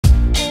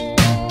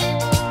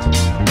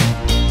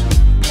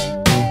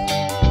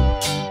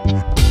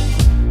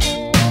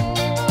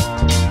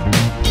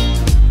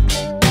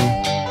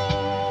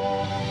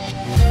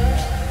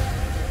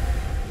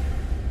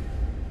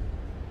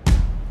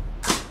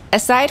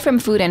Aside from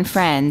food and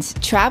friends,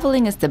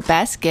 traveling is the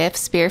best gift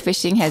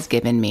spearfishing has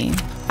given me.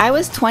 I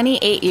was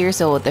 28 years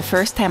old the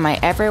first time I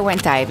ever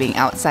went diving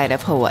outside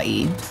of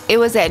Hawaii. It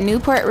was at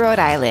Newport, Rhode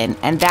Island,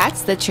 and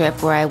that's the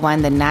trip where I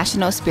won the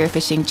National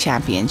Spearfishing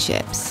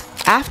Championships.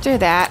 After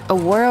that, a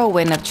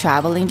whirlwind of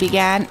traveling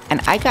began, and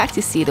I got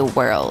to see the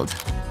world.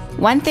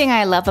 One thing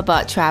I love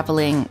about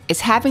traveling is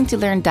having to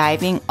learn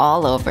diving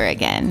all over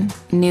again.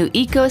 New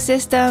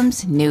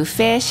ecosystems, new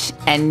fish,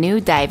 and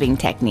new diving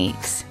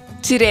techniques.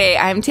 Today,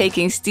 I'm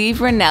taking Steve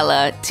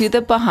Rinella to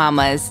the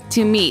Bahamas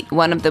to meet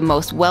one of the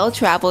most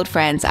well-traveled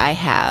friends I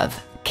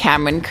have,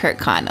 Cameron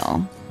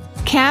Kirkconnell.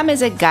 Cam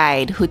is a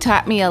guide who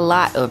taught me a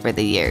lot over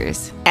the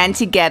years. And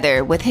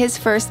together with his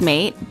first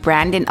mate,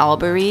 Brandon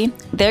Albury,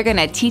 they're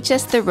gonna teach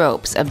us the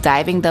ropes of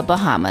diving the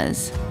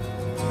Bahamas.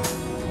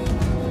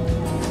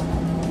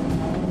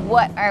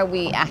 What are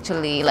we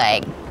actually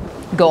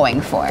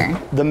going for?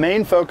 The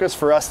main focus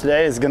for us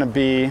today is gonna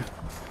be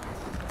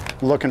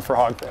looking for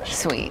hogfish.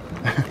 Sweet.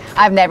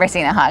 I've never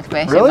seen a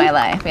hogfish Really? in my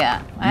life,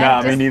 yeah.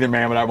 No, me neither,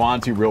 man, but I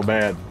want to real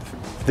bad.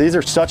 These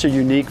are such a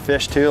unique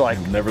fish too.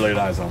 Never laid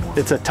eyes on one.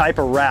 It's a type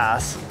of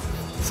wrasse.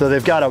 So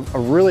they've got a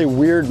really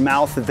weird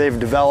mouth that they've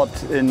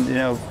developed, and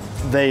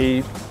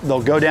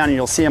they'll go down and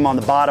you'll see them on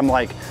the bottom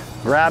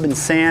grabbing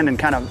sand and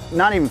kind of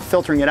not even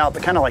filtering it out,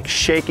 but kind of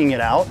shaking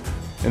it out.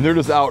 And they're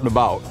just out and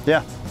about.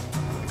 Yeah.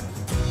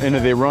 And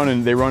they run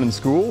in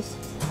schools?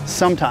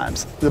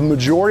 Sometimes. The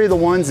majority of the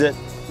ones that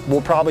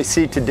we'll probably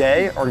see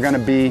today are going to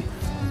be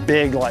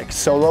big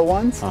solo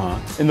ones.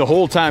 And the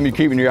whole time you're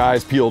keeping your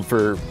eyes peeled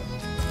for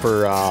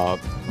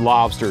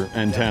lobster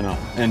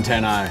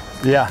antennae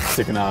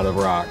sticking out of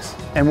rocks.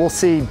 And we'll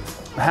see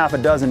half a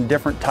dozen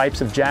different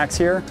types of jacks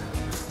here.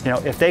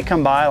 If they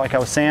come by, like I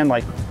was saying,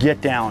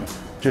 get down.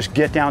 Just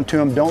get down to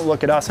them. Don't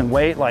look at us and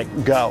wait,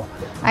 go.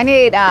 I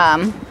need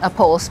a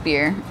pole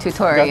spear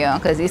tutorial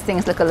because these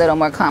things look a little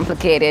more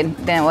complicated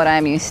than what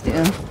I'm used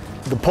to.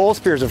 The pole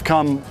spears have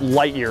come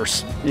light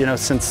years,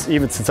 since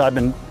I've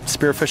been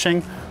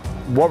spearfishing.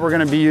 What we're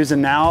gonna be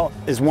using now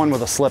is one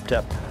with a slip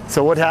tip.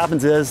 So what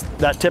happens is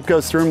that tip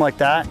goes through them like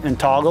that and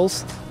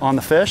toggles on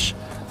the fish,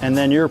 and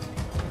then you're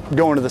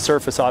going to the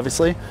surface,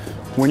 obviously.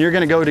 When you're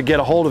gonna go to get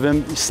a hold of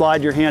him, you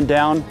slide your hand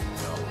down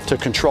to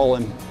control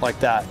him like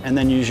that, and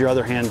then use your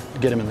other hand to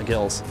get him in the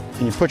gills.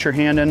 And you put your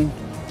hand in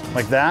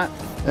like that,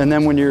 and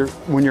then when you're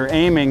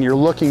aiming, you're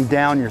looking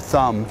down your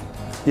thumb,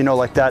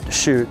 like that to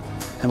shoot,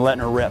 and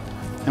letting her rip.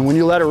 And when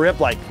you let her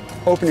rip,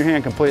 open your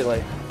hand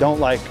completely. Don't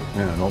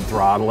don't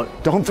throttle it.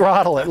 Don't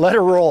throttle it, let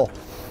her roll.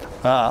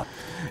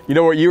 You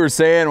know what you were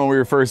saying when we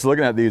were first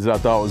looking at these, I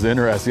thought was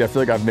interesting. I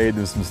feel like I've made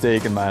this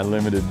mistake in my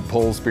limited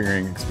pole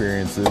spearing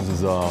experiences,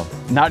 is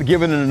not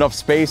giving it enough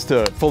space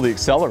to fully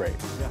accelerate.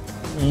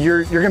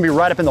 You're gonna be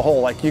right up in the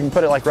hole. You can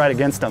put it right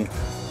against them.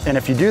 And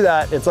if you do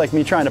that, it's like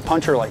me trying to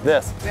punch her like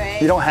this.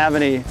 Right. You don't have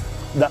any,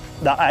 the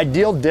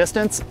ideal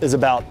distance is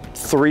about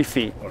 3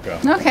 feet.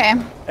 Okay.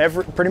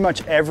 Pretty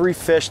much every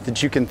fish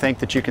that you can think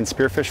that you can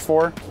spearfish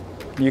for,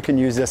 you can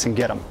use this and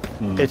get them.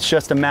 It's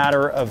just a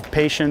matter of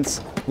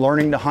patience,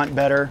 learning to hunt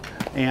better,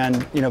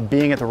 and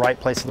being at the right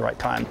place at the right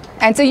time.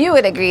 And so you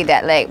would agree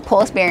that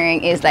pole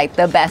spearing is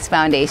the best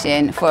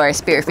foundation for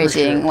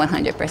spearfishing,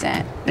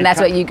 100%. And that's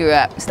what you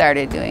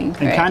started doing.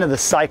 And kind of the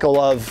cycle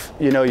of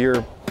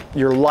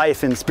your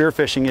life in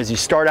spearfishing is you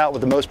start out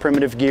with the most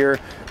primitive gear,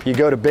 you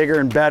go to bigger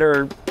and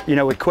better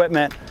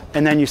equipment,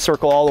 and then you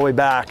circle all the way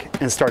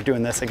back and start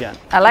doing this again.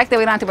 I like that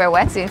we don't have to wear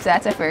wetsuits.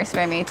 That's a first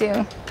for me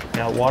too.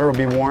 Yeah, water will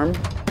be warm.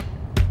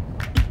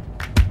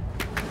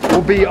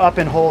 We'll be up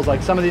in holes,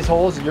 some of these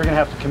holes you're gonna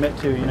have to commit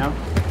to,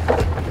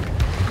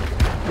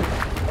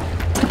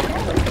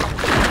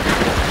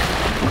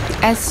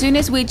 As soon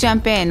as we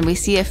jump in, we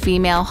see a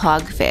female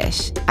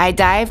hogfish. I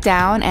dive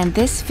down and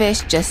this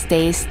fish just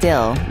stays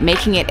still,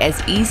 making it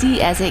as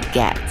easy as it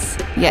gets.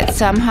 Yet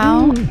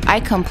somehow, I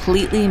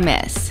completely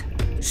miss.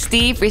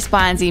 Steve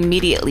responds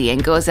immediately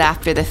and goes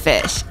after the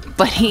fish,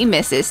 but he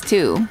misses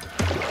too.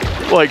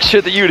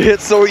 Shit that you'd hit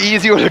so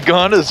easy with a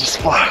gun is just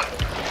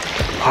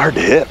hard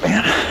to hit,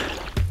 man.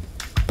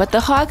 But the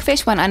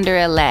hogfish went under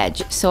a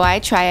ledge, so I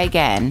try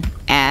again,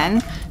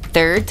 and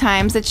third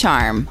time's the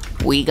charm,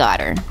 we got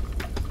her.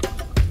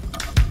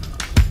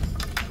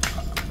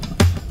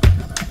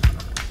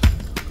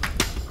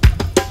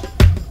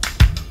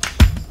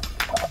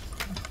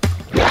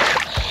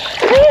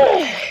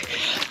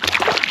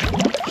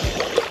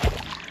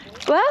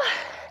 Well,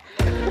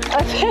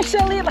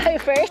 officially my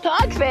first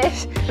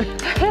hogfish.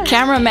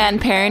 Cameraman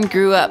Perrin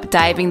grew up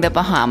diving the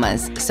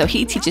Bahamas, so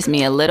he teaches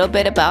me a little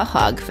bit about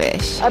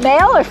hogfish. A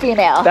male or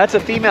female? That's a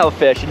female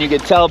fish, and you can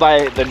tell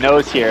by the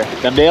nose here.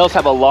 The males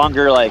have a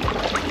longer,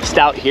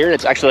 stout here.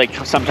 It's actually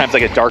sometimes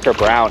a darker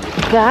brown.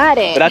 Got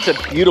it. But that's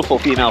a beautiful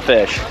female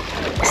fish.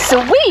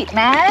 Sweet,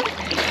 man.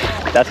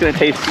 That's gonna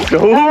taste so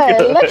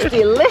good. It looks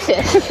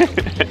delicious.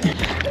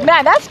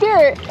 Man, that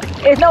spear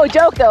It's no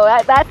joke though.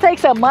 That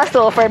takes some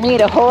muscle for me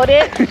to hold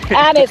it.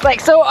 And it's like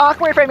so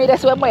awkward for me to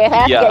swim with.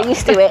 I have to get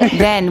used to it.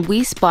 Then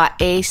we spot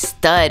a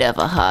stud of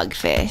a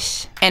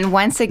hogfish. And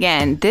once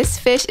again, this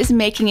fish is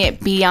making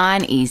it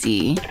beyond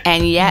easy.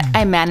 And yet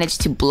I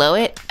managed to blow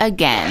it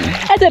again.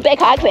 That's a big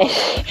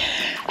hogfish.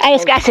 I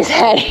scratched his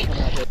head.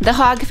 The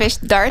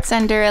hogfish darts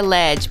under a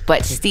ledge,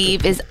 but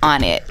Steve is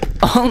on it,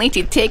 only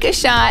to take a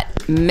shot,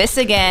 miss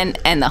again,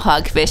 and the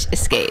hogfish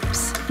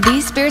escapes.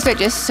 These spears are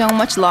just so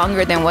much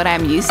longer than what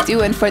I'm used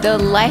to, and for the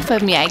life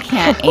of me, I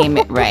can't aim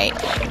it right.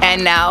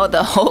 And now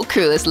the whole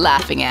crew is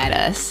laughing at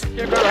us. Can't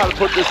remember how to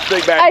put this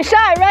thing back. I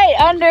shot right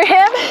under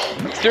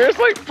him.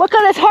 Seriously?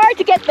 Because it's hard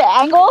to get the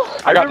angle.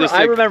 I got this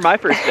thing. I remember my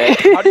first day.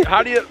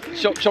 How do you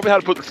show me how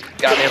to put this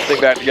goddamn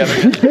thing back together?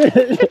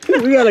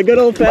 We got a good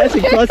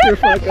old-fashioned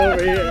clusterfuck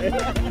over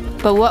here.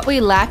 But what we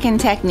lack in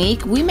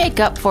technique, we make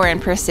up for in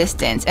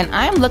persistence, and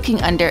I'm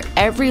looking under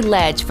every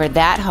ledge for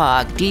that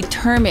hog,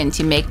 determined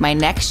to make my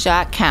next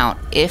shot count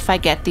if I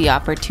get the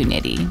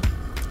opportunity.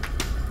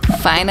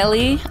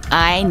 Finally,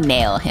 I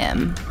nail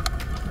him.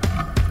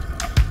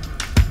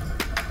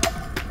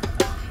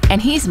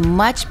 And he's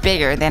much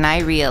bigger than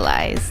I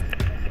realized.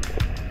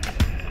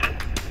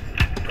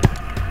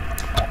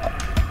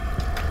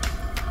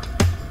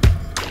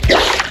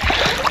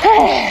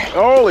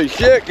 Holy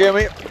shit,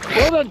 Kimmy.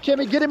 Hold on,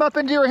 Kimmy, get him up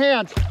into your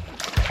hands.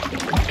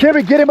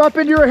 Kimmy, get him up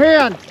into your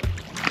hands.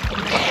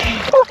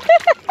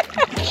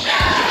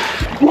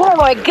 Oh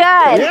my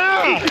God.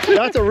 Yeah,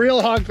 that's a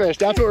real hogfish.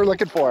 That's what we're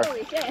looking for.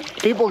 Holy shit.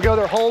 People go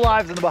their whole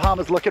lives in the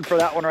Bahamas looking for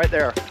that one right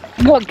there.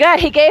 Oh God,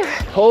 he gave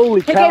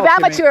Holy cow,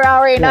 amateur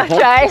hour enough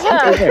tries,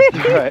 huh?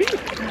 Right.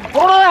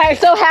 Oh, I'm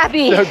so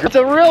happy. It's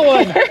a real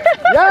one.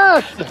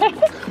 Yes.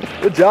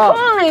 Good job.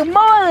 Holy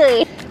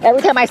moly.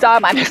 Every time I saw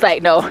him, I'm just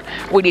like, no,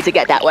 we need to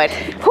get that one.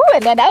 Whew,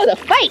 and then that was a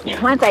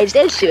fight. Once I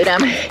did shoot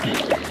him, I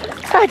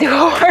had to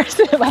go horse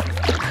him.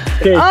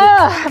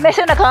 Oh,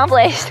 mission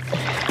accomplished.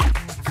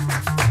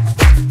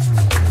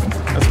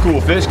 That's a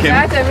cool fish, Kimmy.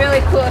 That's a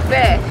really cool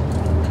fish.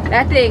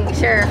 That thing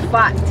sure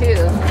fought too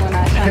when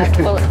I was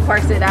trying to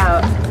force it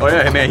out. Oh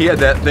yeah, man, he had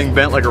that thing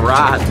bent like a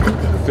rod.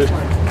 Fish.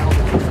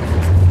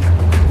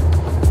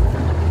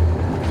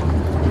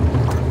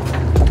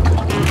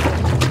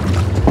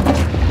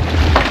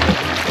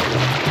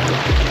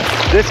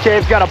 This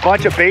cave's got a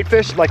bunch of bait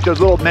fish, like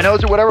those little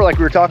minnows or whatever, like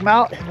we were talking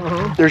about.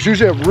 There's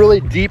usually a really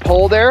deep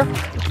hole there.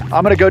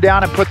 I'm gonna go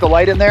down and put the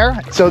light in there.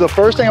 So the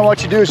first thing I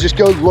want you to do is just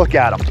go look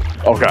at them.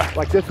 Okay.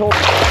 Like this hole.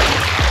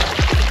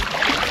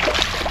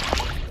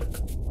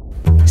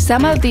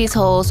 Some of these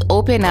holes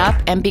open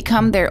up and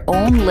become their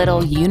own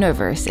little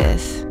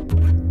universes.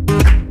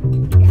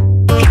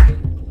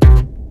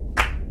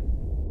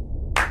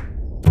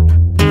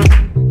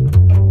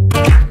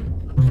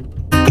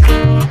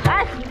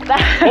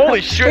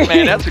 Holy shit,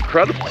 man, that's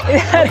incredible.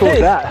 How cool is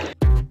that?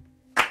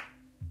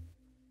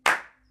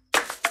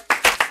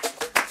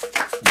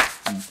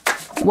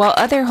 While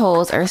other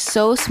holes are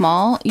so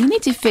small, you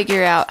need to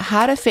figure out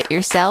how to fit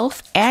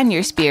yourself and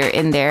your spear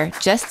in there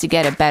just to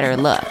get a better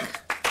look.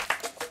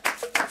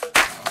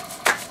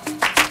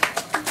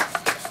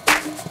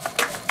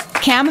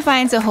 Cam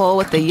finds a hole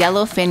with a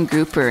yellowfin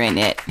grouper in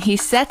it. He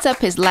sets up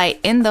his light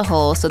in the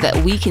hole so that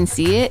we can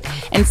see it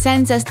and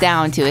sends us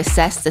down to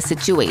assess the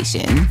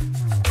situation.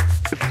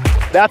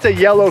 That's a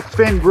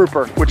yellowfin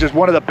grouper, which is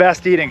one of the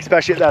best eating,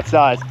 especially at that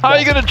size. How are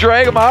you gonna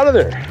drag him out of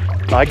there?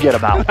 I get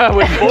them out.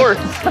 With force.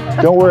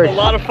 Don't worry. A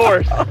lot of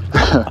force.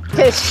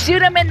 Just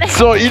shoot him in the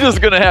So you're just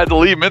gonna have to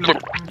leave him in there.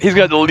 He's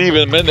got to leave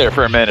him in there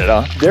for a minute,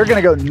 huh? They're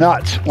gonna go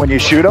nuts when you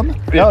shoot them.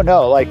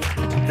 No, like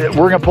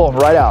we're gonna pull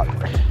them right out.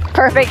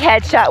 perfect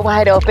headshot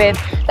wide open.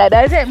 That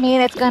doesn't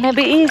mean it's gonna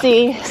be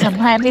easy.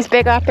 Sometimes these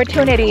big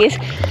opportunities.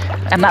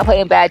 I'm not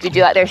putting bad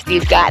juju out there.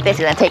 Steve's got this.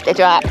 He's gonna take the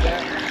drop.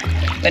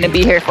 I'm gonna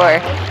be here for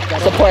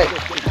support.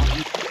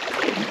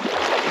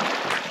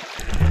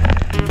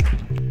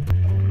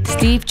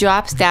 Steve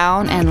drops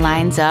down and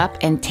lines up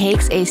and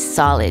takes a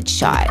solid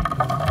shot.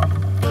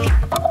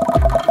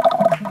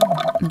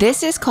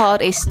 This is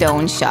called a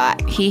stone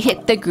shot. He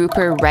hit the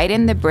grouper right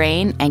in the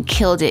brain and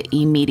killed it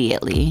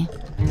immediately.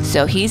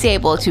 So he's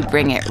able to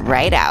bring it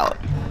right out.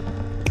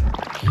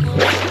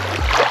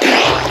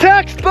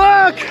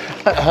 Textbook!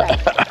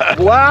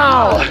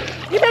 Wow!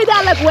 You made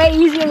that look way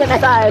easier than I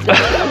thought it was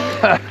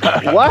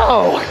gonna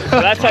Wow!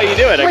 So that's how you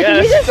do it, I be.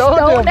 guess. You just Told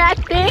stole him. that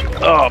thing?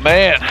 Oh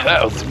man,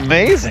 that was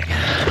amazing.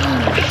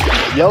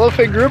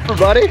 Yellowfin grouper,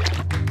 buddy.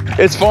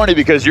 It's funny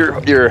because you're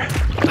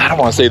I don't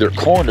want to say they're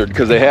cornered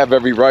because they have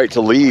every right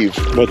to leave,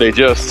 but they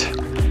just,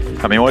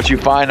 I mean, once you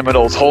find them in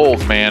those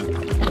holes, man,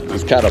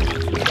 it's kind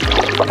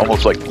of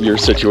almost like your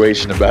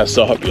situation to mess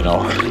up, you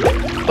know.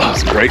 Oh,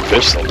 it's great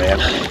fish though, man.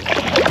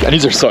 And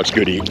these are such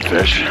good eating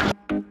fish.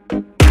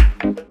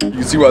 You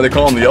can see why they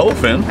call them the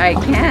yellowfin. I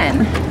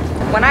can.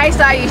 When I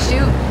saw you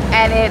shoot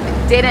and it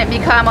didn't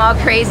become all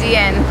crazy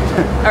and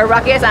a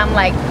ruckus, I'm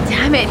like,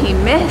 damn it, he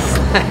missed.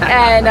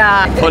 And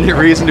Plenty of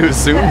reason to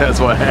assume that's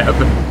what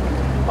happened.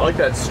 I like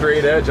that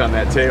straight edge on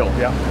that tail.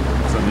 Yeah.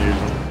 It's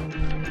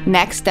unusual.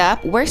 Next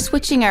up, we're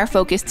switching our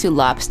focus to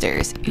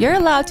lobsters. You're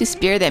allowed to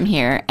spear them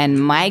here, and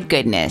my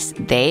goodness,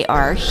 they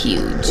are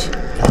huge.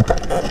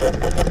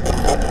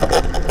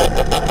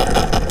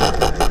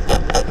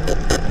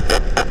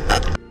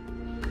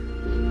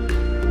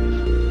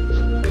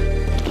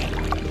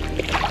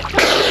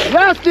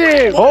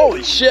 Steve!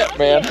 Holy shit,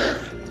 man.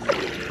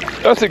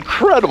 That's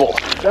incredible.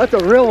 That's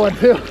a real one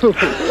too.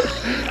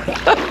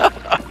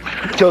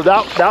 So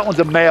that one's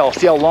a male.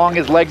 See how long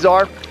his legs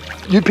are?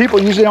 You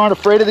people usually aren't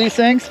afraid of these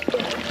things.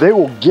 They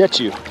will get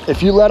you.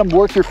 If you let them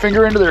work your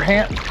finger into their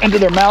hand, into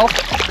their mouth,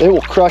 they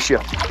will crush you.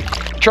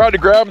 Tried to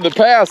grab him in the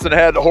past and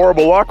had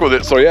horrible luck with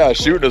it. So yeah,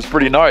 shooting is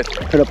pretty nice.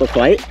 Put up a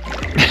fight?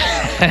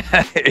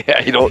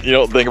 Yeah, you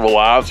don't think of a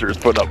lobster as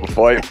putting up a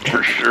fight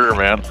for sure,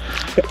 man.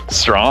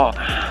 Strong.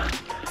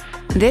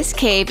 This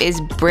cave is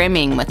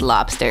brimming with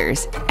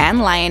lobsters and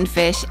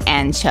lionfish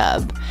and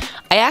chub.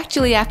 I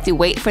actually have to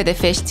wait for the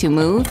fish to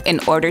move in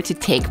order to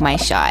take my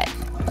shot.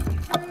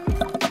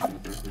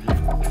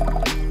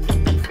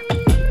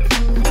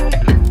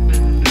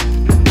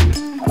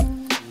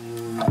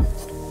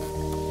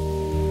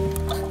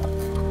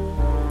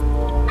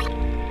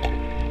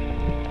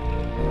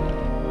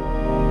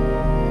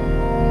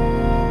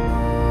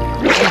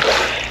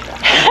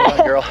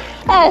 Girl.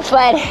 That's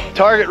fun.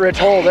 Target rich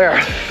hole there.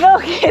 No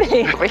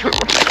kidding.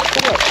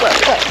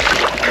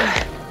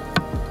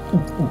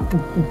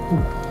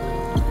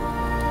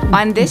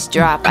 On this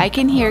drop, I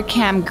can hear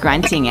Cam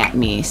grunting at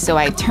me, so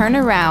I turn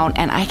around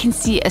and I can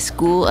see a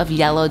school of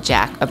yellow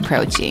jack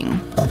approaching.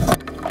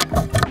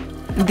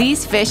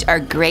 These fish are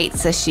great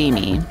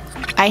sashimi.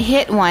 I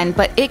hit one,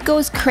 but it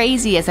goes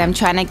crazy as I'm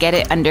trying to get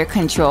it under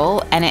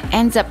control, and it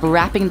ends up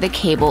wrapping the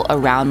cable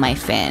around my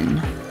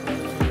fin.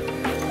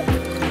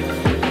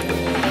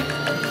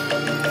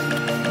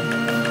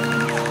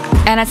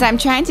 And as I'm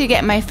trying to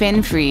get my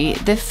fin free,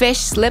 the fish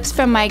slips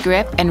from my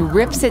grip and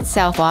rips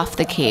itself off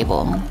the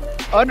cable.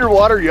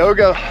 Underwater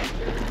yoga.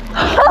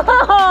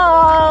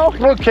 Oh,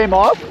 What came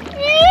off?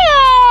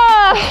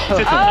 yeah. Oh,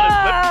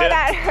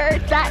 that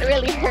hurts. That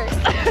really hurts.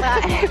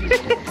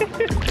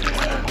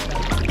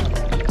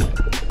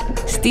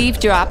 Steve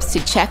drops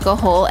to check a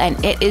hole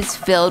and it is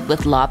filled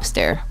with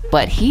lobster,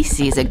 but he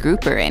sees a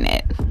grouper in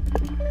it.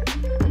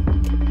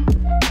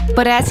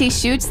 But as he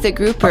shoots the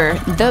grouper,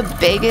 the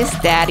biggest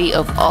daddy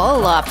of all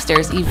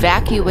lobsters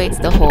evacuates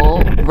the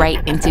hole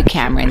right into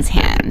Cameron's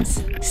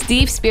hands.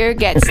 Steve's spear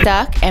gets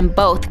stuck and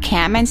both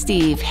Cam and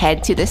Steve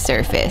head to the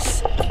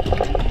surface.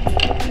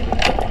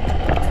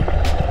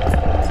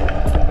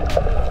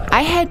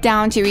 I head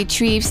down to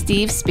retrieve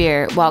Steve's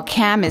spear while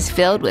Cam is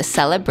filled with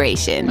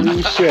celebration.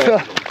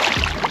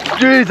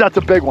 Jeez, that's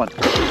a big one.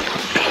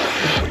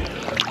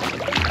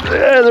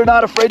 Yeah, they're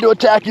not afraid to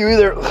attack you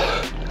either.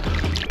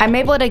 I'm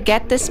able to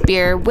get the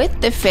spear with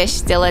the fish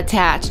still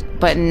attached,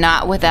 but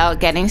not without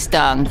getting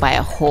stung by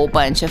a whole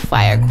bunch of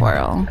fire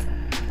coral.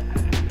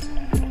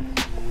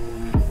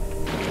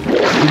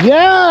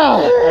 Yeah!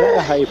 I don't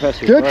know how you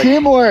press your Good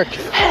teamwork.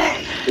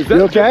 Is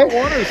You okay?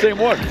 one or the same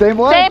one? Same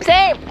one?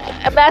 Same.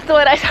 And that's the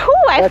one I feel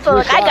That's your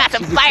like I got shot.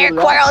 some You just fire pulled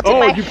it out. coral to Oh,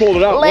 my you pulled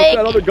it out. leg. What's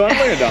that other gun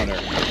laying down there?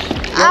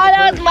 Oh,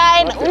 that was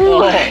mine.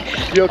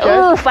 Ooh. You okay?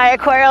 Ooh, fire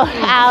coral.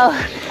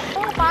 Ow.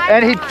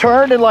 And he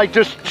turned and like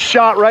just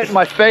shot right in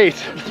my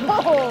face.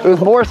 It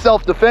was more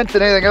self-defense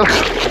than anything else.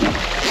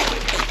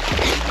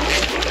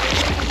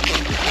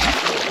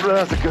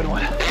 That's a good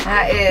one.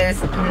 That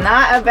is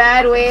not a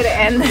bad way to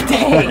end the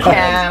day,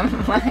 Cam.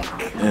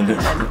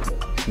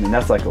 I mean,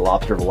 that's like a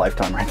lobster of a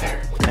lifetime right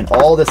there. And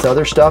all this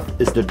other stuff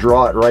is to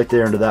draw it right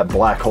there into that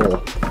black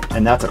hole.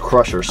 And that's a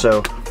crusher.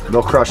 So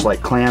they'll crush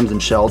like clams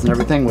and shells and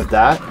everything with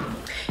that.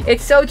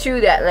 It's so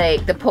true that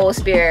like the pole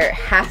spear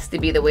has to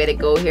be the way to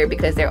go here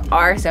because there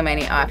are so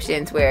many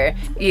options where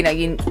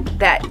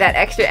that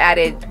extra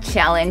added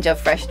challenge of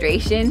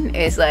frustration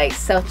is like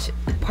such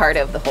part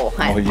of the whole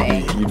hunt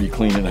thing. You'd be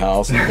cleaning the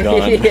house and be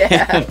done.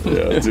 Yeah.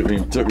 Yeah, it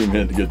took me a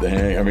minute to get the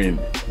hang. I mean,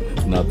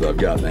 not that I've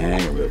gotten the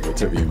hang of it, but it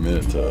took me a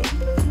minute to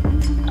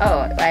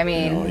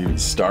even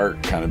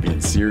start kind of being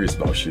serious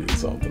about shooting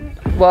something.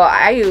 Well,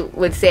 I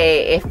would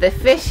say if the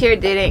fish here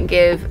didn't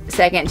give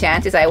second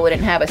chances, I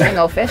wouldn't have a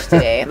single fish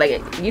today. Like,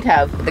 you'd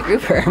have the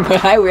grouper,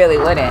 but I really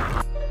wouldn't.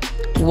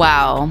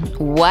 Wow,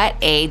 what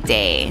a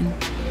day.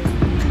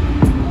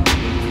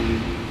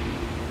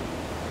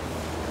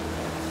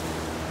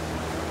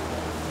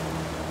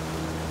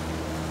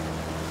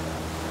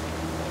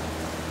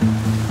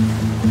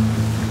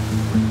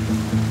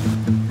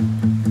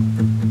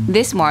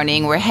 This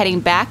morning, we're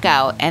heading back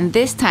out, and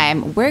this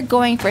time, we're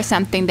going for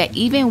something that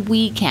even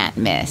we can't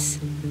miss.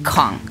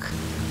 Conch.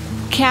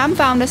 Cam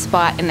found a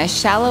spot in a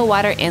shallow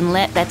water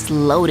inlet that's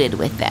loaded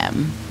with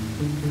them.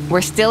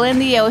 We're still in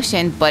the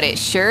ocean, but it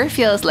sure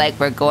feels like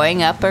we're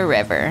going up a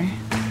river.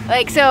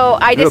 Like, so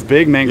I just... A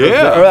big mangrove.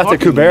 Yeah, Oh, that's a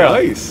fucking cubera.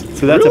 nice.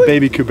 So that's Really? a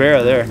baby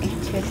cubera there.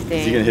 Interesting.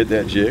 Is he gonna hit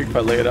that jig if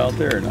I lay it out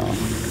there or no?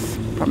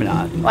 Probably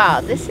not.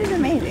 Wow, this is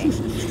amazing.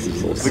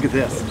 Look at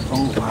this.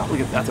 Oh, wow. Look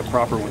at that's a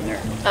proper one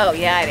there. Oh,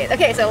 yeah, it is.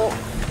 Okay, so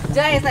do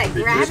I just like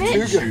grab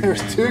it?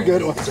 There's two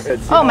good ones right there.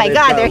 Oh my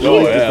God, they're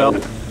huge. Yeah.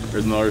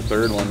 There's another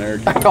third one there.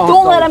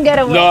 Don't let him get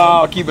away.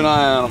 No, keep an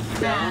eye on him.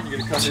 Yeah.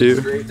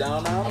 2,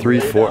 3,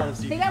 4. I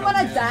think I'm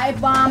gonna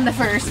dive bomb the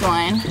first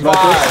one. 5. I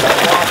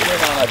walked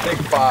in on, I think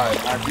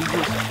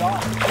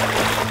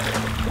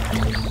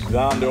 5.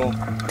 Down to him.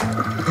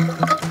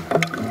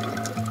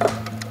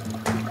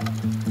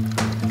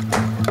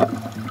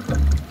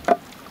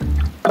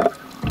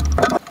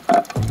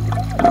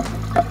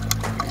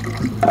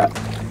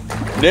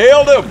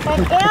 Nailed him! I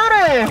got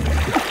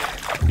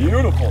her.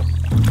 Beautiful.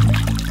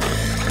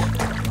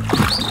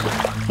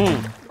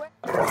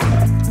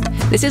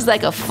 This is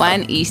like a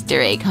fun Easter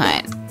egg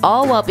hunt,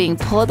 all while being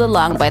pulled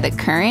along by the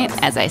current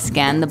as I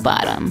scan the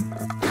bottom.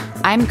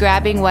 I'm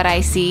grabbing what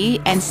I see,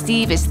 and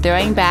Steve is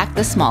throwing back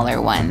the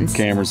smaller ones.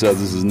 Cameron says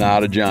this is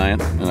not a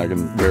giant, and I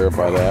can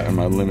verify that in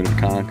my limited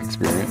conch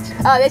experience.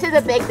 Oh, this is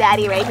a big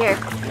daddy right here.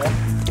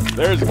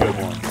 There's a good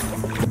one.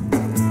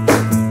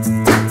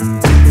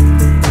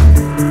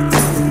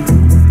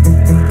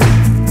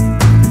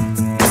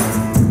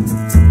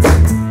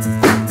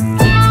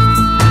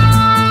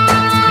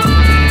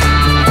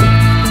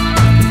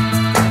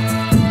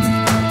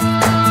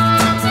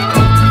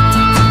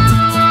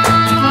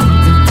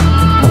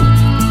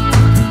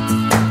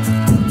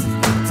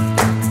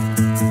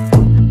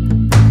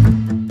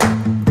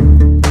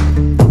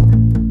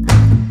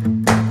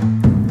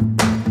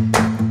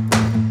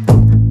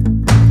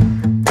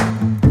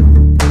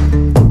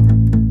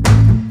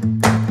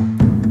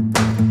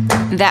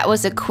 That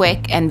was a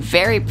quick and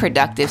very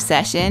productive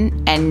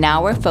session, and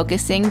now we're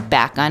focusing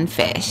back on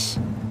fish.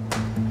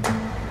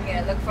 You're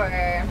gonna look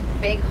for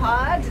big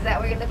hogs? Is that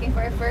what you're looking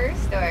for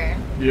first, or?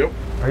 Yep.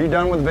 Are you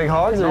done with the big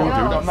hogs? Or No, dude,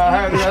 I'm not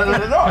having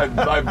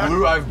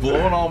I've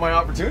blown all my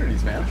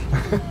opportunities, man.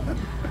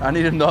 I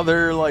need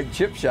another like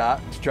chip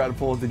shot to try to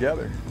pull it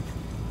together.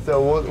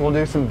 So we'll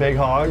do some big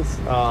hogs.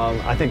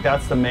 I think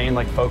that's the main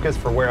like focus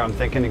for where I'm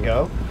thinking to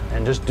go,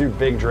 and just do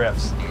big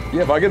drifts.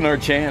 Yeah, if I get another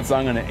chance,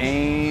 I'm gonna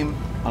aim.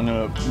 I'm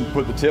gonna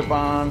put the tip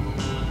on.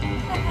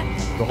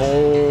 The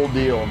whole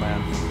deal,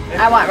 man.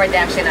 I want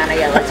redemption on a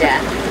yellow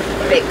jet.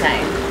 Big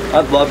time.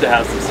 I'd love to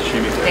have some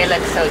sashimi fish. They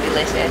look so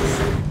delicious.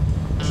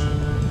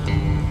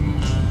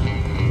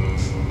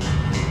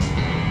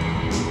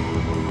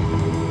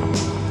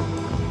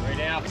 Right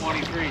now,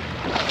 23.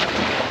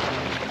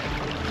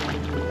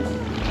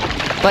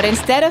 But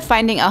instead of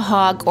finding a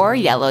hog or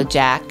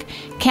yellowjack,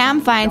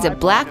 Cam finds a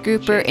black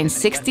grouper in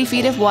 60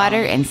 feet of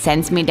water and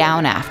sends me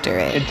down after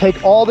it. And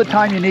take all the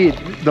time you need.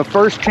 The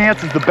first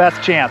chance is the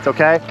best chance,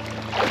 okay?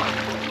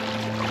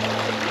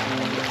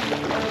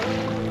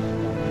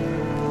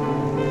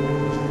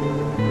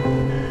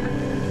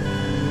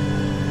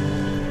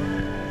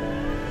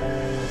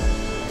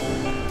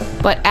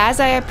 But as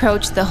I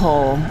approach the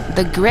hole,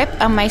 the grip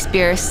on my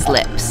spear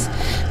slips.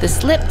 The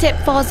slip tip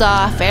falls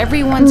off,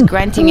 everyone's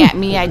grunting at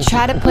me. I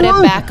try to put it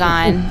back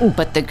on,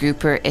 but the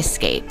grouper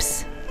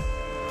escapes.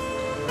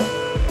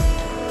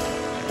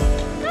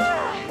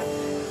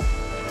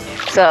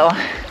 So,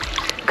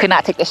 could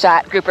not take the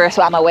shot. Grouper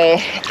swam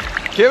away.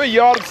 Kimi,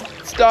 you ought to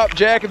stop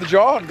jacking the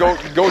jaw and go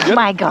get it.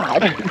 My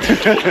God.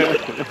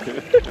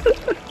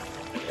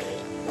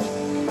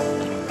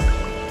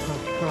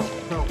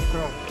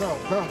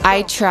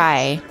 I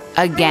try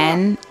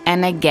again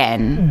and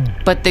again,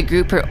 but the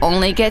grouper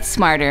only gets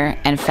smarter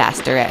and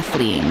faster at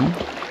fleeing.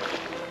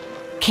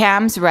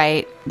 Cam's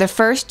right, the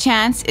first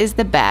chance is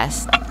the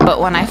best, but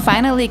when I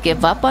finally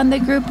give up on the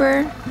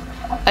grouper,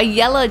 a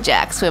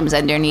yellowjack swims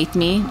underneath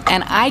me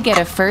and I get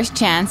a first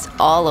chance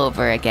all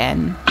over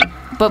again.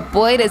 But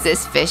boy does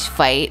this fish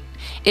fight.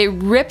 It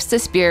rips the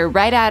spear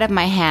right out of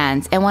my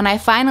hands, and when I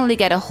finally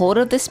get a hold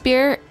of the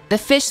spear, the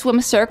fish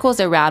swims circles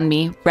around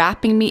me,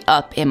 wrapping me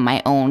up in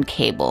my own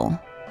cable.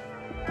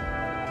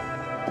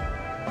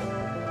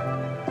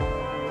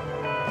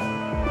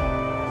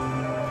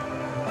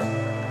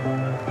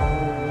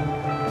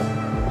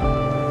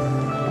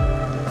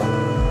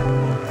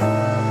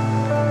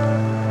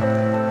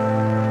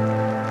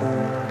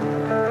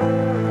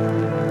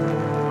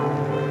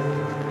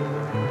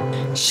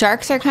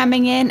 Sharks are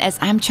coming in as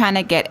I'm trying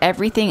to get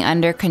everything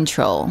under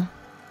control.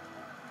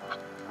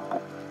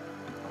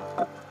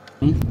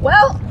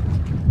 Well,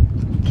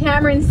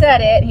 Cameron said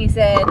it. He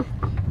said,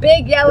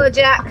 big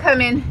yellowjack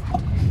coming.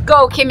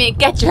 Go, Kimi,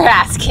 get your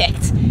ass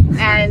kicked.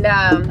 And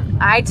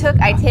I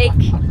take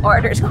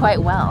orders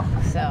quite well,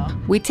 so.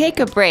 We take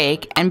a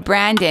break, and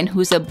Brandon,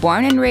 who's a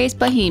born and raised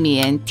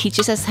Bahamian,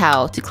 teaches us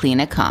how to clean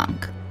a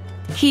conch.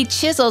 He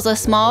chisels a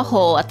small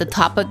hole at the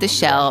top of the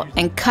shell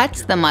and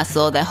cuts the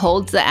muscle that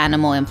holds the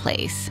animal in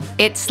place.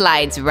 It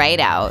slides right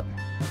out.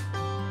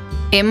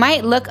 It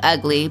might look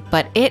ugly,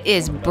 but it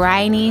is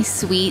briny,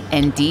 sweet,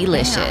 and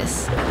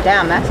delicious.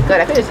 Damn, that's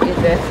good. I could just eat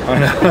this. I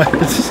know.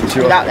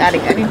 Without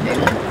adding anything.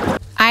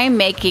 I'm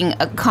making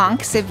a conch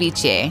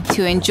ceviche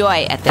to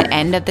enjoy at the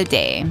end of the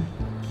day.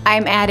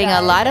 I'm adding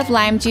a lot of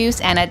lime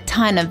juice and a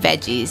ton of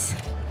veggies.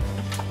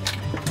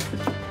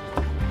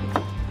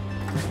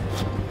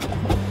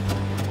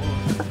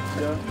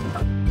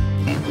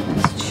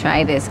 Let's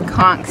try this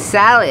conch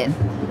salad.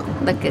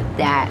 Look at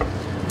that.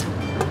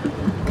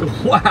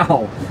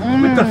 Wow.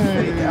 With the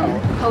fake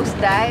out. Post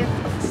dive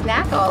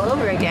snack all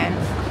over again.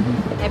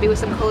 Maybe with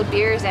some cold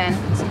beers and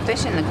some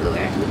fish in the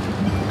cooler.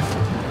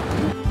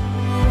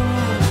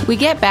 We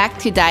get back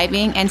to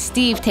diving and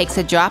Steve takes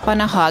a drop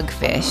on a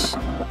hogfish.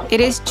 It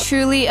is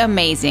truly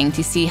amazing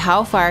to see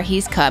how far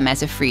he's come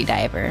as a free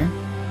diver.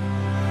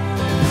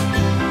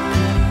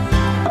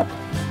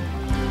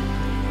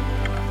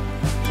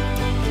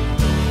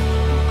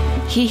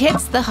 He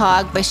hits the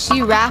hog, but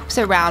she wraps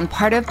around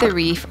part of the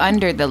reef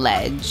under the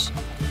ledge.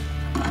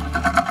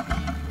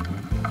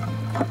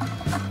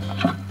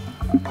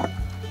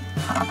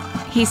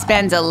 He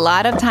spends a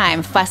lot of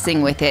time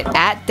fussing with it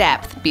at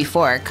depth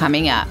before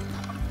coming up.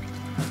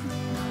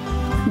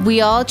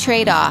 We all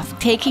trade off,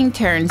 taking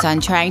turns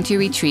on trying to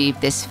retrieve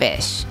this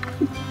fish.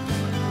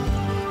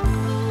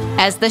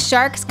 As the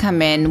sharks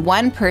come in,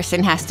 one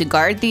person has to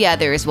guard the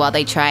others while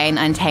they try and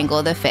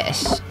untangle the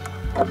fish.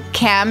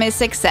 Cam is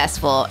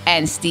successful,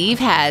 and Steve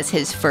has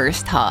his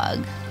first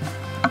hog.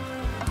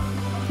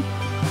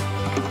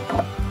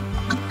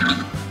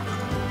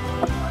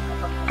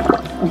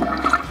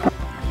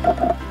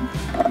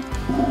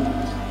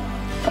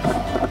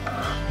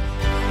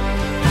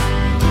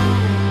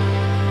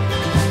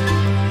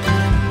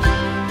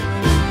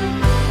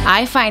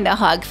 I find a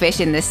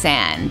hogfish in the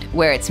sand,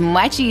 where it's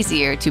much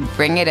easier to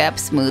bring it up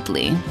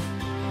smoothly.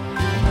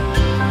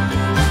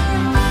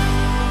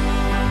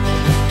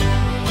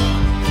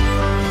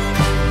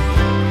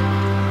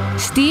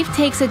 Steve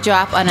takes a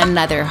drop on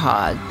another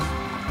hog.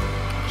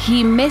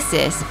 He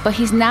misses, but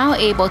he's now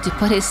able to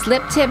put his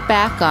slip tip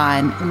back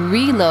on,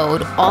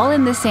 reload all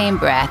in the same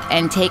breath,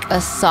 and take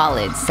a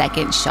solid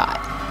second shot.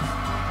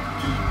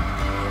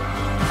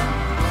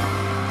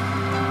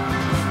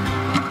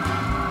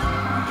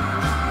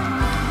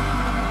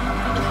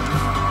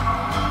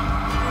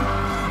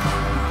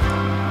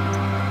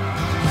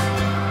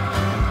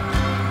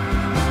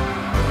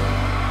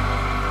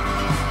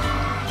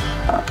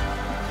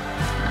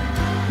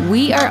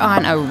 We are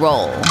on a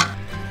roll.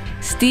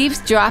 Steve's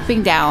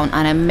dropping down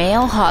on a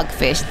male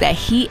hogfish that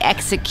he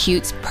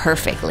executes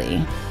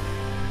perfectly.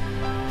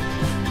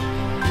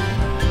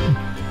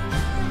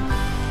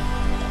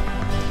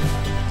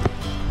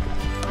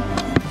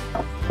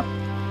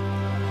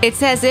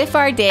 It's as if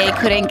our day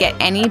couldn't get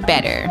any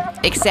better,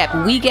 except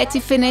we get to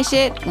finish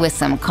it with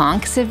some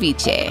conch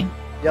ceviche.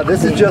 Yeah,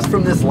 this is just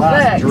from this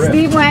last Look, drip.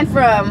 Steve went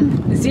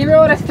from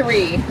 0 to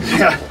 3.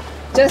 Yeah.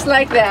 Just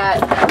like that.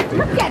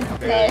 Look at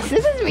this.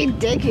 This is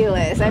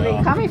ridiculous. I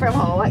mean, coming from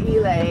Hawaii,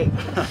 like,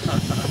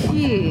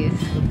 jeez.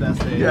 You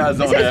guys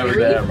don't This is have it reef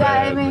that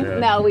bad, diving. man.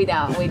 No, we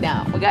don't. We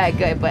don't. We got it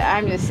good, but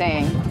I'm just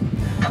saying.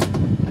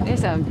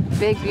 There's some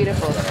big,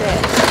 beautiful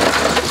fish.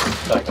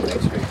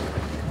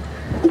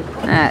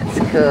 That's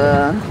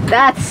cool.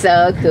 That's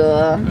so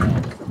cool.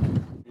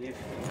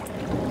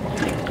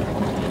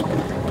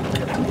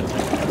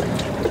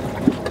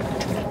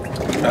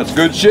 That's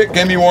good shit,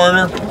 Kimi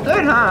Werner.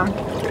 Good, huh?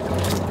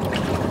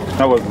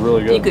 That was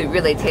really You good. could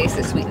really taste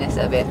the sweetness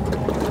of it.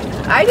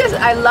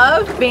 I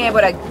love being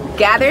able to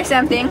gather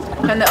something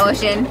from the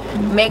ocean,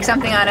 make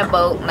something on a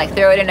boat, like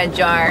throw it in a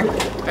jar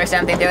or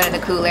something, throw it in the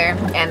cooler,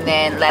 and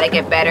then let it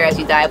get better as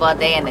you dive all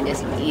day, and then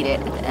just eat it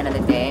at the end of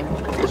the day.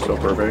 So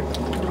perfect.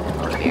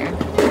 Here.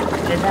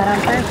 Did that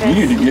on purpose.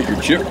 You need to get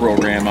your chip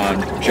program on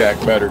check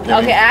better, Kimi.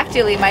 Okay,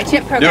 actually, my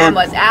chip program Dude.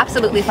 was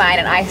absolutely fine,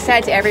 and I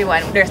said to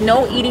everyone, there's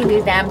no eating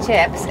these damn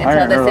chips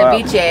until didn't the know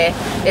that.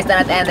 ceviche is done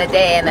at the end of the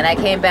day, and then I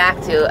came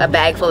back to a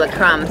bag full of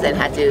crumbs and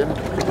had to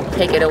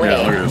take it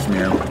away. Yeah, look at this,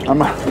 man. I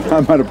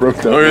might have broke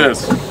that. Look at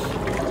this.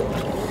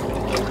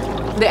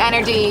 The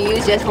energy you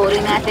use just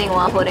holding that thing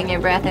while holding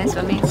your breath is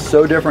for me.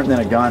 So different than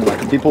a gun.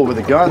 Like people with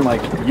a gun,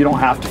 like you don't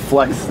have to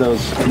flex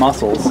those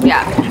muscles.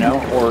 Yeah. You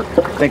know, or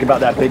think about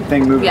that big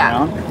thing moving Yeah.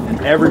 around.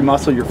 And every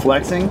muscle you're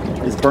flexing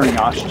is burning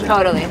oxygen.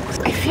 Totally.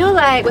 I feel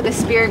like with a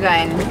spear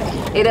gun,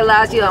 it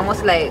allows you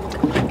almost like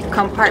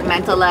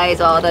compartmentalize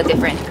all the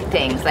different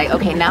things. Like,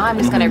 okay, now I'm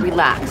just gonna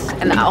relax,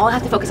 and all I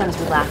have to focus on is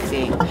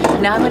relaxing.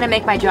 Now I'm gonna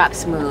make my drop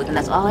smooth, and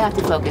that's all I have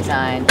to focus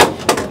on.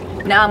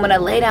 Now I'm gonna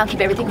lay down, keep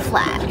everything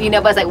flat. You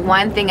know, but it's like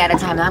one thing at a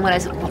time. Now I'm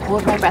gonna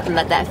hold my breath and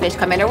let that fish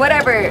come in, or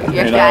whatever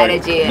your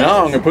strategy is.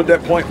 No, I'm gonna put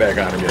that point back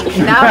on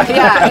again. Now,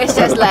 yeah, it's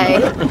just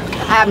like,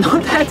 I have no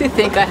time to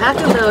think. I have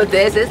to load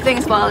this. This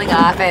thing's falling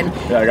off, and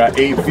Yeah, I got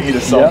 8 feet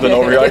of something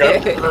over here. I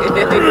got.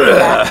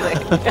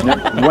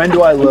 exactly. When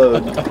do I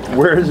load?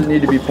 Where does it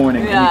need to be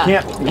pointing? Yeah.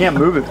 You can't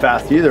move it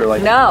fast either.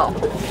 Like No.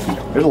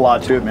 there's a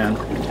lot to it, man.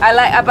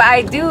 But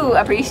I do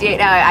appreciate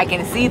how I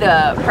can see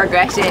the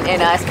progression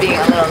in us being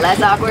a little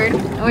less awkward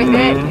with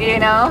it, you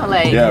know?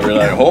 Like, Yeah, we're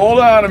like, hold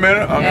on a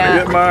minute. I'm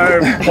Yeah. gonna get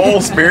my pole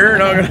spear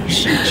and I'm gonna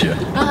shoot you.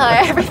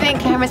 everything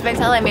Cameron's been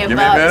telling me me a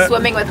about minute.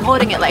 swimming with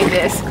holding it like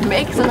this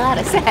makes a lot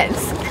of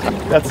sense.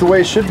 That's the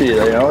way it should be.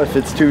 You know, if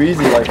it's too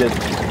easy, like it's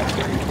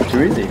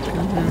too easy.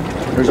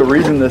 There's a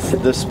reason this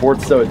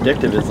sport's so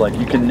addictive. It's like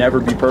you can never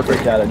be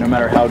perfect at it, no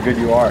matter how good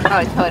you are.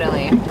 Oh,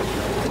 totally.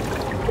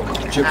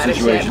 Chip Out of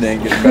situation chips.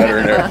 ain't getting better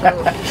in there.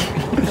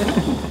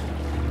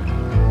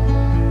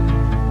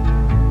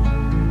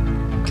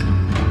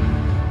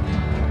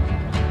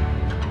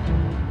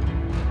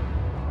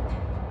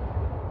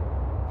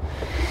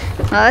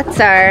 Well, it's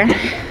our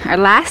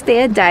last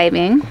day of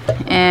diving,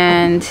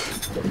 and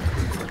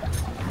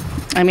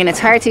I mean, it's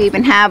hard to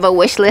even have a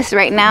wish list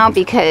right now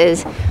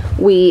because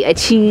we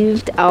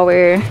achieved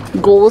our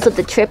goals of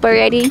the trip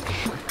already.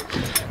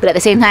 But at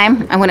the same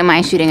time, I wouldn't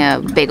mind shooting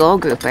a big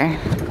old grouper.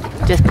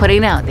 Just putting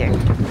it out there.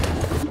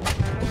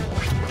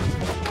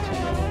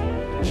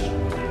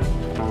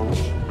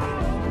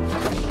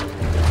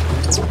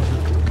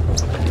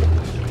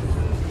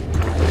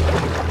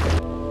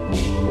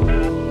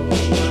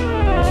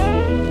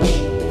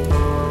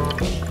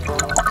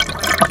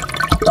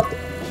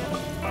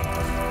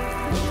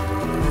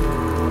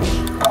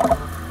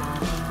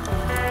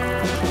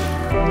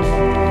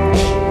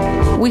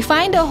 We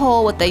find a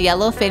hole with a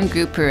yellowfin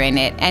grouper in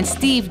it, and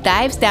Steve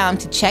dives down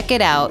to check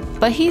it out,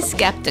 but he's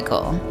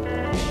skeptical.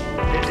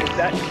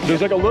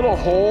 There's like a little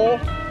hole,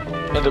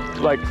 and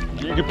like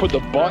you could put the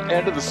butt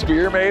end of the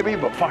spear maybe,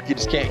 but fuck, you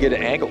just can't get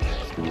it angled.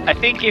 I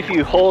think if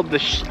you hold the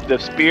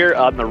spear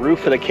on the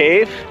roof of the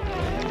cave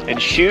and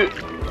shoot,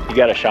 you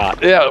got a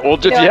shot. Yeah, well,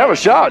 if you have a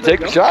shot, take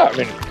the shot. I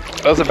mean,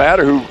 it doesn't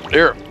matter who.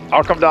 Here,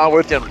 I'll come down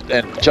with you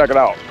and check it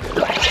out.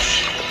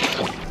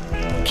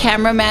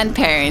 Cameraman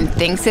Perrin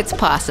thinks it's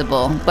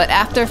possible, but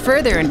after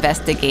further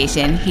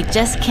investigation, he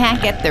just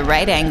can't get the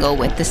right angle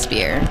with the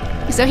spear.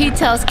 So he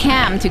tells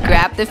Cam to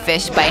grab the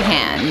fish by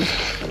hand.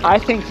 I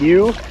think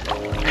you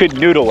could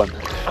noodle him.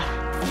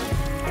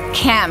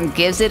 Cam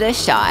gives it a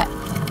shot.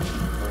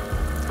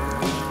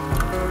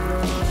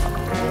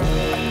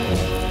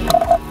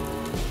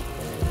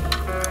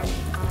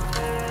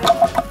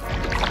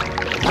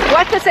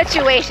 What's the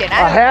situation?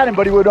 I had him,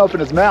 but he wouldn't open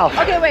his mouth.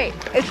 Okay, wait.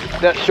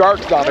 That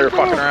shark's down there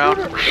fucking around.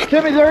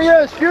 Kimmy, there he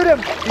is. Shoot him.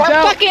 He's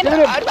out. Fucking,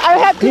 I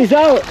have to. He's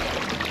out.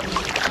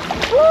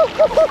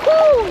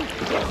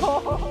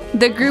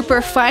 The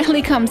grouper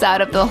finally comes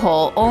out of the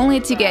hole only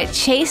to get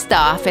chased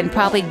off and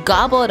probably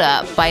gobbled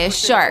up by a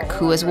shark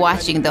who was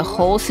watching the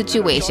whole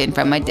situation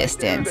from a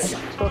distance.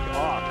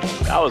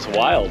 That was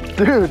wild.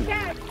 Dude.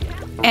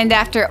 And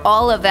after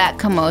all of that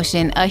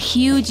commotion, a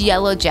huge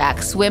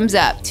yellowjack swims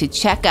up to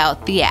check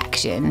out the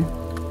action.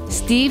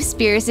 Steve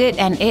spears it,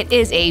 and it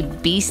is a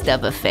beast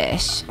of a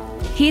fish.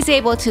 He's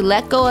able to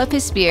let go of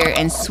his spear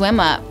and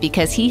swim up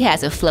because he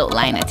has a float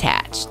line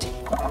attached.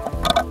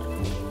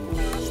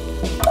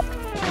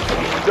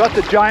 Got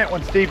the giant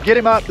one, Steve. Get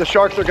him up. The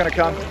sharks are going to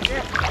come.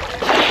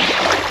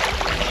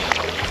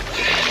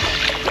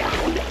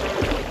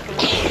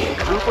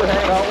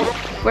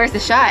 Where's the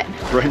shot?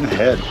 Right in the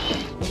head.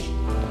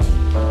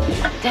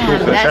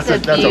 Damn, that's a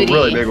beauty. That's a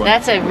really big one.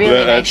 That's a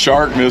really That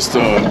shark missed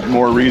a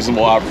more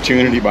reasonable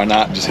opportunity by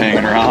not just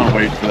hanging around and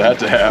waiting for that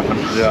to happen.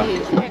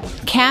 Yeah.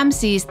 Cam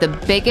sees the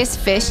biggest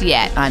fish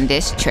yet on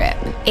this trip.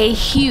 A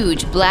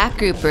huge black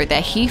grouper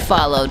that he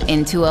followed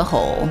into a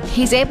hole.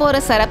 He's able to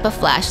set up a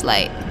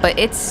flashlight, but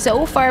it's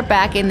so far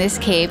back in this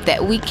cave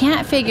that we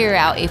can't figure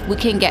out if we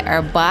can get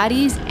our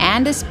bodies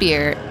and a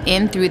spear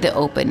in through the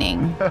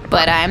opening.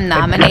 But I'm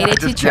nominated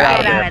to try.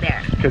 Get out of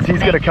there. Because he's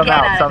going to come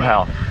out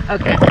somehow.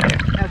 Okay.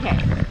 Okay.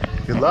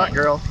 Good luck,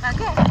 girl.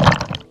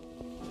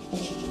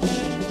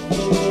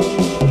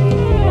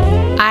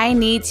 I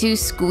need to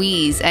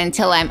squeeze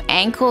until I'm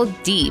ankle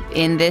deep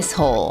in this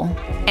hole.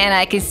 And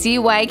I can see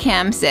why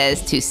Cam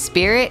says to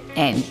spear it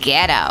and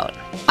get out.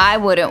 I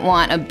wouldn't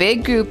want a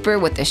big grouper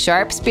with a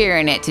sharp spear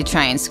in it to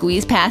try and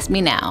squeeze past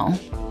me now.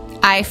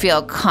 I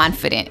feel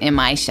confident in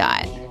my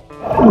shot.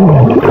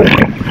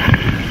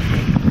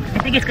 I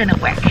think it's gonna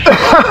work.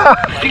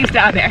 Steve's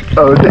down there.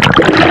 Oh,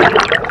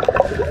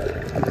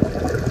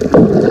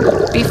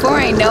 Before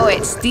I know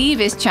it, Steve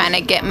is trying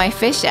to get my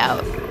fish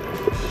out.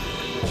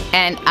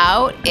 And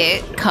out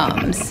it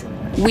comes.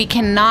 We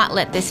cannot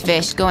let this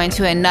fish go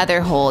into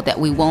another hole that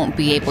we won't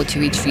be able to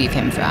retrieve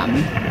him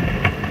from.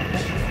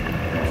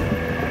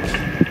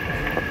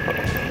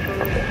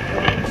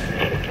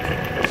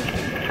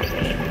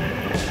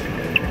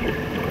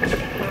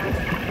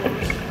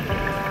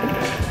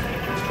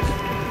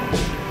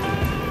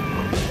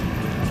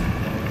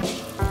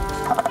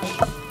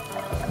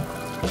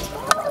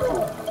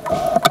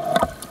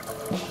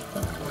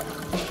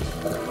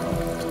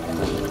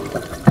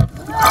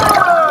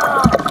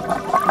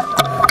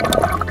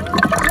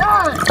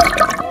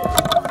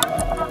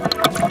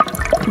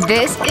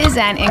 This is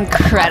an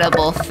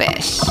incredible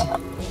fish.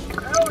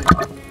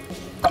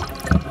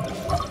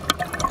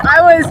 I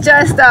was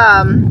just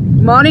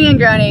moaning and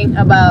groaning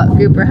about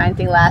grouper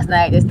hunting last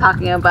night, just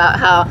talking about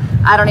how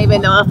I don't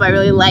even know if I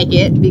really like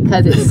it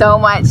because it's so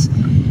much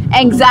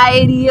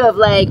anxiety of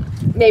like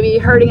maybe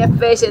hurting a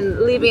fish and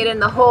leaving it in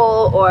the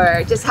hole,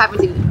 or just having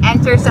to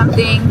enter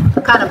something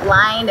kind of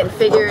blind and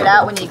figure it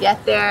out when you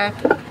get there,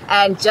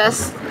 and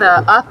just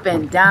the up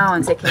and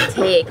downs it can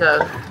take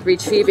of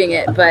retrieving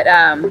it. But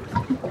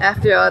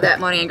after all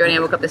that moaning and groaning, I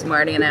woke up this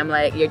morning and I'm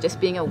like, you're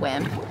just being a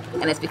wimp,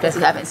 and it's because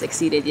you haven't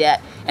succeeded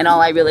yet, and all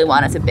I really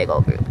want is a big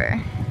old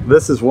grouper.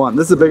 This is one.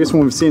 This is the biggest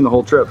one we've seen the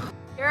whole trip.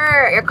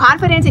 Your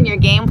confidence in your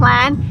game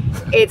plan,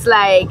 it's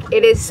like,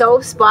 it is so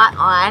spot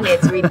on,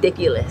 it's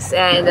ridiculous.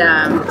 And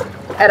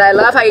And I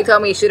love how you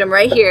told me you shoot them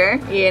right here,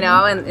 you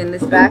know, in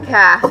this back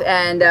half,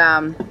 and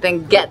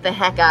then get the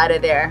heck out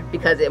of there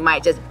because it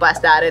might just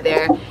bust out of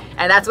there.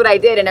 And that's what I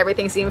did, and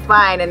everything seemed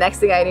fine. And next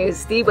thing I knew,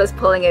 Steve was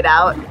pulling it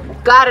out,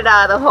 got it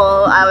out of the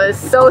hole. I was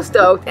so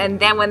stoked. And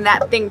then when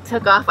that thing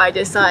took off, I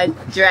just saw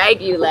it drag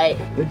you like,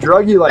 It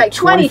drug you like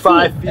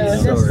 25 feet. It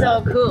was just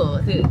so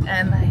cool, dude.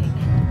 And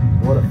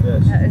like, What a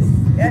fish.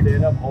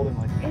 Stand up holding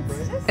like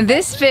that.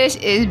 This fish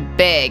is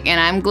big, and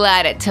I'm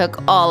glad it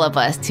took all of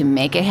us to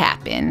make it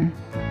happen.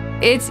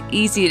 It's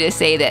easy to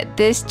say that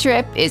this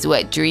trip is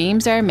what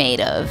dreams are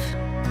made of.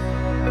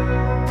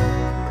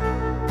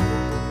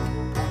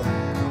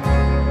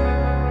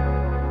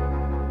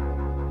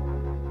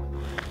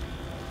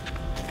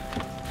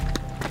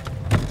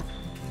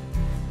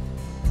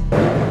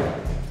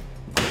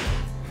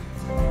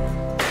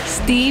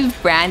 Steve,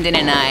 Brandon,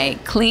 and I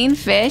clean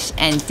fish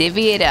and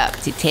divvy it up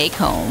to take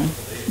home.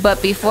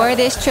 But before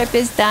this trip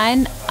is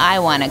done, I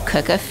want to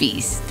cook a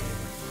feast.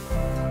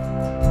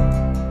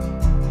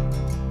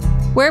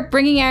 We're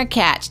bringing our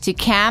catch to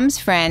Cam's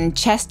friend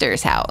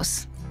Chester's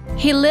house.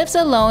 He lives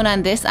alone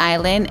on this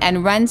island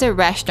and runs a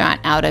restaurant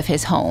out of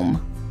his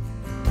home.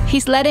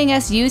 He's letting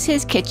us use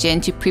his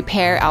kitchen to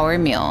prepare our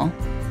meal.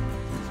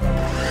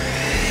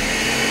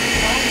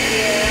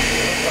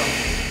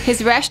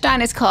 His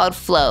restaurant is called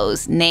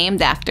Flo's,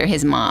 named after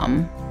his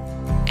mom.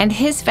 And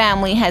his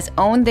family has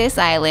owned this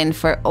island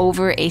for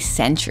over a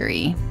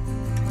century.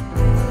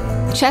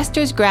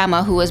 Chester's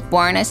grandma, who was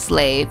born a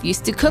slave,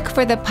 used to cook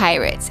for the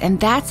pirates, and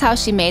that's how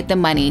she made the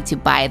money to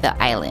buy the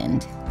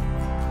island.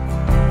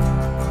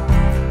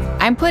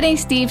 I'm putting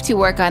Steve to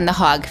work on the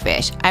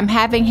hogfish. I'm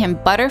having him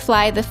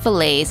butterfly the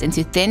fillets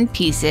into thin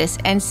pieces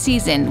and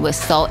season with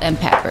salt and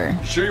pepper.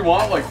 Sure you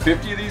want like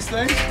 50 of these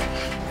things?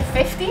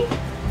 50?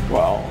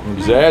 Well, I'm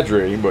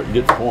exaggerating, but you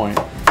get the point.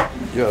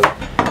 Good.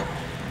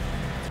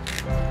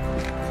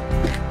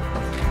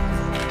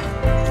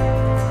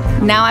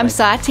 Now I'm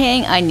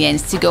sauteing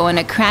onions to go in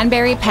a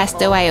cranberry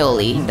pesto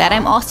aioli that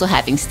I'm also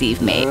having Steve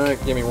make.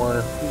 Give me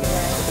Werner.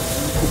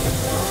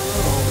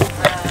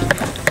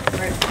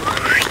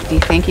 Do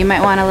you think you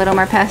might want a little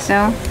more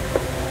pesto?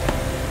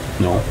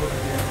 No.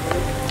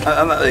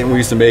 I'm not, we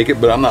used to make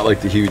it, but I'm not like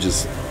the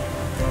hugest.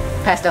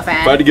 Pesto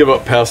fan? If I had to give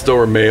up pesto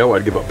or mayo,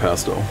 I'd give up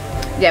pesto.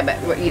 Yeah,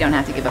 but you don't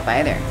have to give up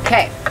either.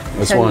 Okay. I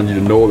just wanted you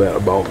to know that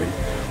about me.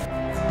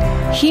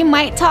 He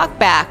might talk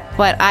back,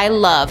 but I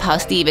love how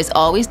Steve is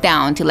always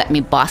down to let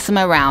me boss him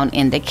around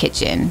in the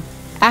kitchen.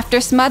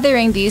 After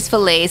smothering these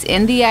fillets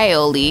in the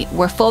aioli,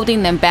 we're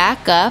folding them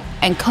back up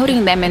and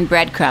coating them in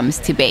breadcrumbs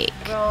to bake.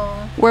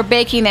 We're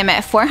baking them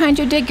at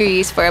 400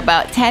 degrees for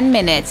about 10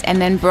 minutes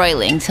and then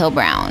broiling till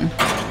brown.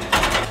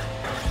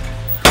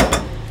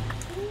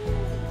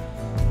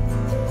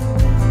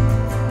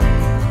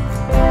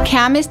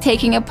 Cam is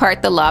taking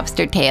apart the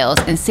lobster tails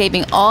and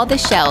saving all the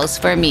shells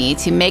for me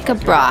to make a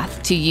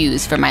broth to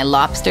use for my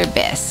lobster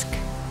bisque.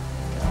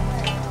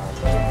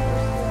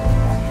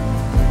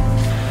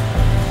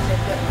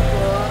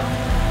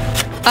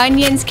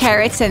 Onions,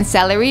 carrots, and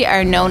celery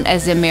are known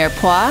as the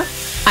mirepoix.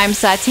 I'm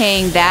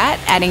sauteing that,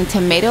 adding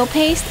tomato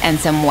paste and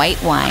some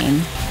white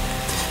wine.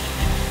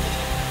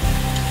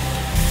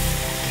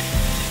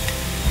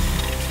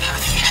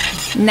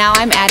 Now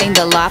I'm adding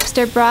the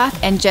lobster broth,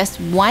 and just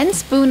 1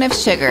 spoon of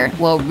sugar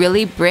will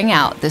really bring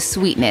out the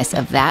sweetness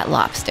of that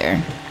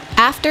lobster.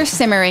 After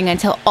simmering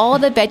until all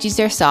the veggies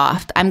are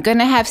soft, I'm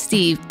gonna have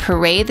Steve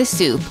puree the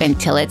soup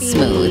until it's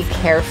smooth. Be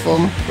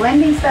careful.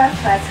 Blending stuff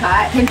that's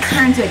hot can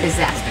turn to a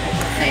disaster.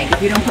 Like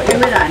if you don't put your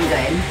lid on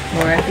good,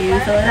 or if you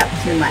fill it up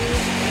too much.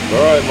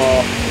 All right,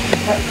 Ma.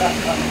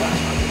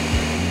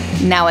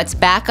 Now it's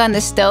back on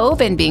the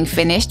stove and being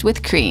finished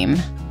with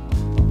cream.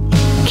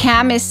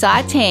 Cam is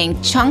sauteing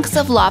chunks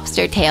of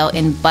lobster tail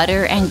in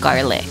butter and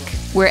garlic.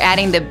 We're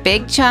adding the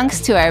big chunks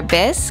to our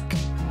bisque,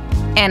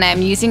 and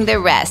I'm using the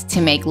rest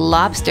to make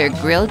lobster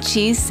grilled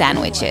cheese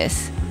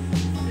sandwiches.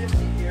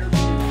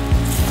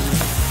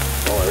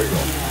 Oh, there you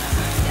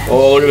go.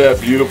 Oh, look at that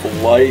beautiful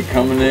light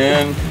coming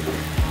in.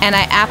 And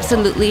I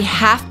absolutely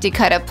have to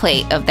cut a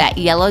plate of that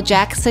yellow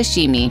jack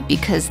sashimi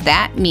because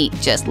that meat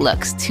just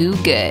looks too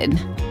good.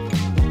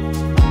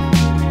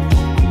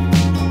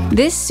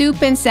 This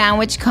soup and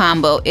sandwich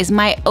combo is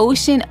my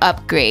ocean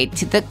upgrade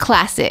to the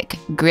classic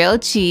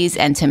grilled cheese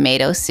and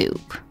tomato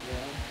soup.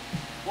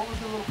 What was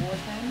the little boy's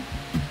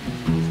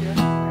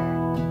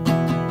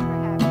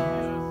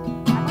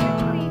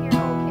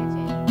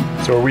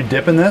name? So are we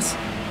dipping this?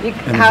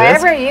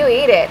 However you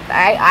eat it.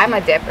 I'm a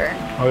dipper.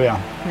 Oh yeah.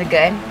 Is it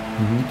good?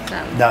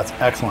 Mm-hmm. That's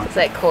excellent. It's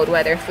like cold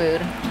weather food.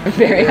 A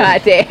very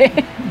hot day.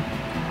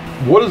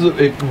 What is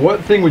it?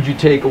 What thing would you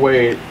take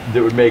away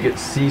that would make it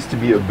cease to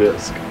be a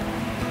bisque?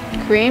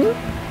 Cream?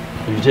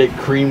 If you take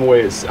cream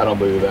away, I don't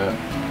believe that.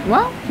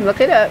 Well, look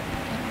it up.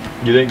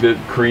 You think that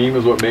cream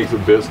is what makes a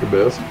bisque a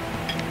bisque?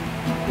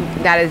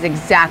 That is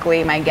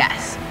exactly my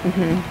guess.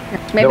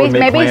 That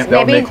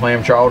would make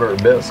clam chowder a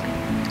bisque.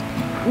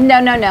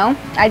 No.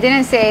 I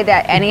didn't say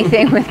that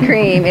anything with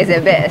cream is a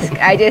bisque.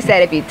 I just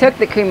said if you took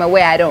the cream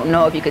away, I don't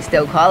know if you could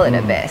still call it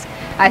a bisque.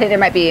 I think there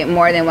might be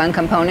more than one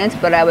component,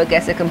 but I would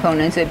guess the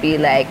components would be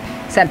like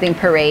something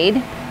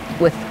parade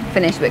with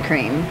finished with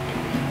cream.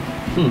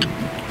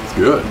 It's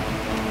good.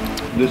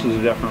 This is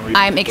a definite reason.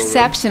 I'm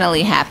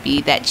exceptionally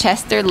happy that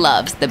Chester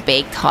loves the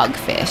baked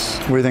hogfish.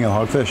 What do you think of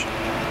hogfish?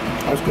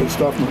 That's good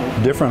stuff,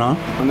 man. Different, huh?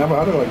 I never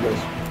had it like this.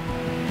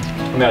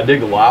 I mean, I dig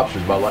the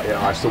lobsters, but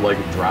I still like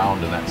it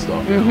drowned in that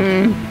stuff. You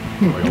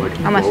know? Like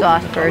I'm a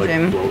sauce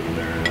person.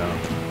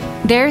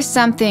 There's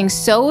something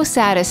so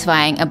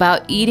satisfying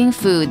about eating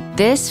food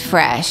this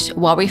fresh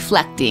while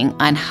reflecting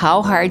on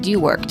how hard you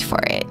worked for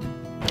it.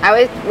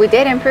 We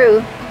did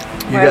improve.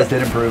 You guys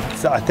did improve.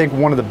 So I think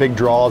one of the big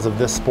draws of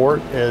this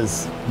sport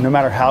is no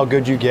matter how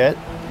good you get,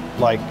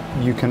 like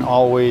you can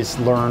always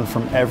learn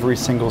from every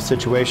single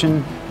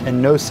situation,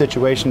 and no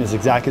situation is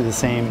exactly the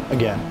same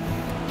again.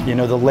 You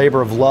know, the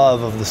labor of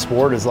love of the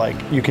sport is like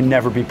you can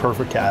never be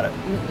perfect at it,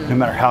 no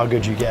matter how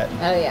good you get.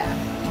 Oh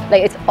yeah.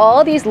 Like it's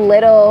all these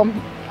little,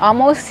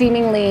 almost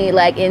seemingly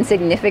like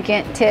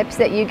insignificant tips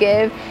that you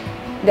give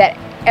that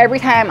every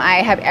time I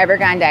have ever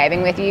gone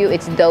diving with you,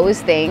 it's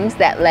those things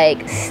that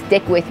like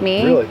stick with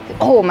me. Really?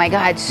 Oh my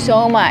God,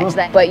 so much.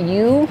 But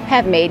you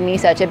have made me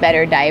such a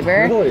better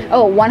diver. Really?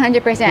 Oh,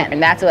 100%.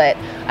 And that's what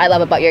I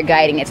love about your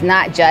guiding. It's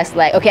not just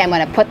like, okay, I'm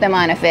gonna put them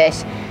on a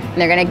fish and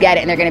they're gonna get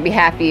it and they're gonna be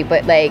happy.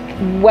 But like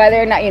whether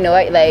or not, you know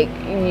what, like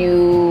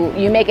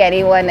you make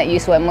anyone that you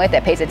swim with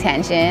that pays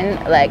attention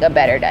like a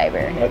better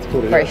diver. That's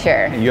cool to For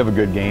hear. sure. You have a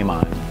good game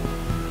on it.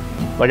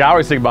 Like I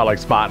always think about like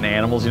spotting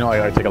animals, you know,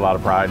 I take a lot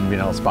of pride in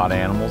being able to spot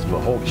animals,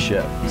 but holy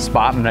shit,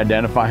 spotting and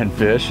identifying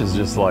fish is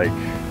just like,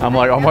 I'm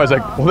always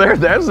like, well,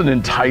 there's an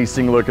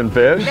enticing looking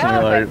fish. No,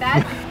 and you're but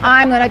like,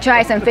 I'm gonna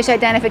try some fish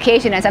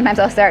identification, and sometimes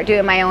I'll start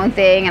doing my own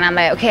thing, and I'm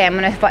like, okay, I'm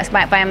gonna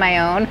find my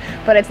own,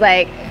 but it's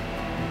like,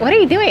 what are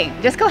you doing?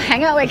 Just go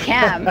hang out with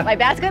Cam. Like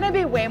that's gonna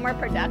be way more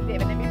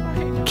productive and it'd be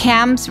fine.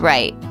 Cam's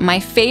right. My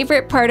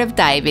favorite part of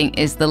diving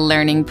is the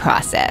learning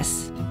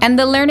process. And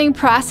the learning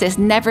process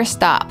never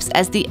stops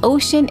as the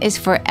ocean is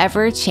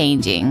forever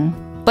changing.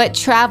 But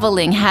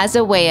traveling has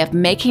a way of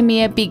making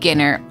me a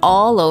beginner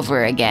all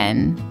over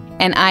again.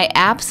 And I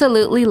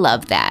absolutely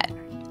love that.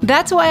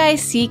 That's why I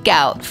seek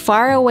out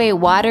faraway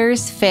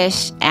waters,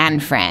 fish,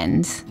 and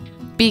friends.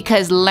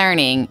 Because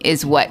learning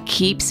is what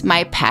keeps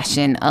my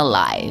passion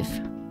alive.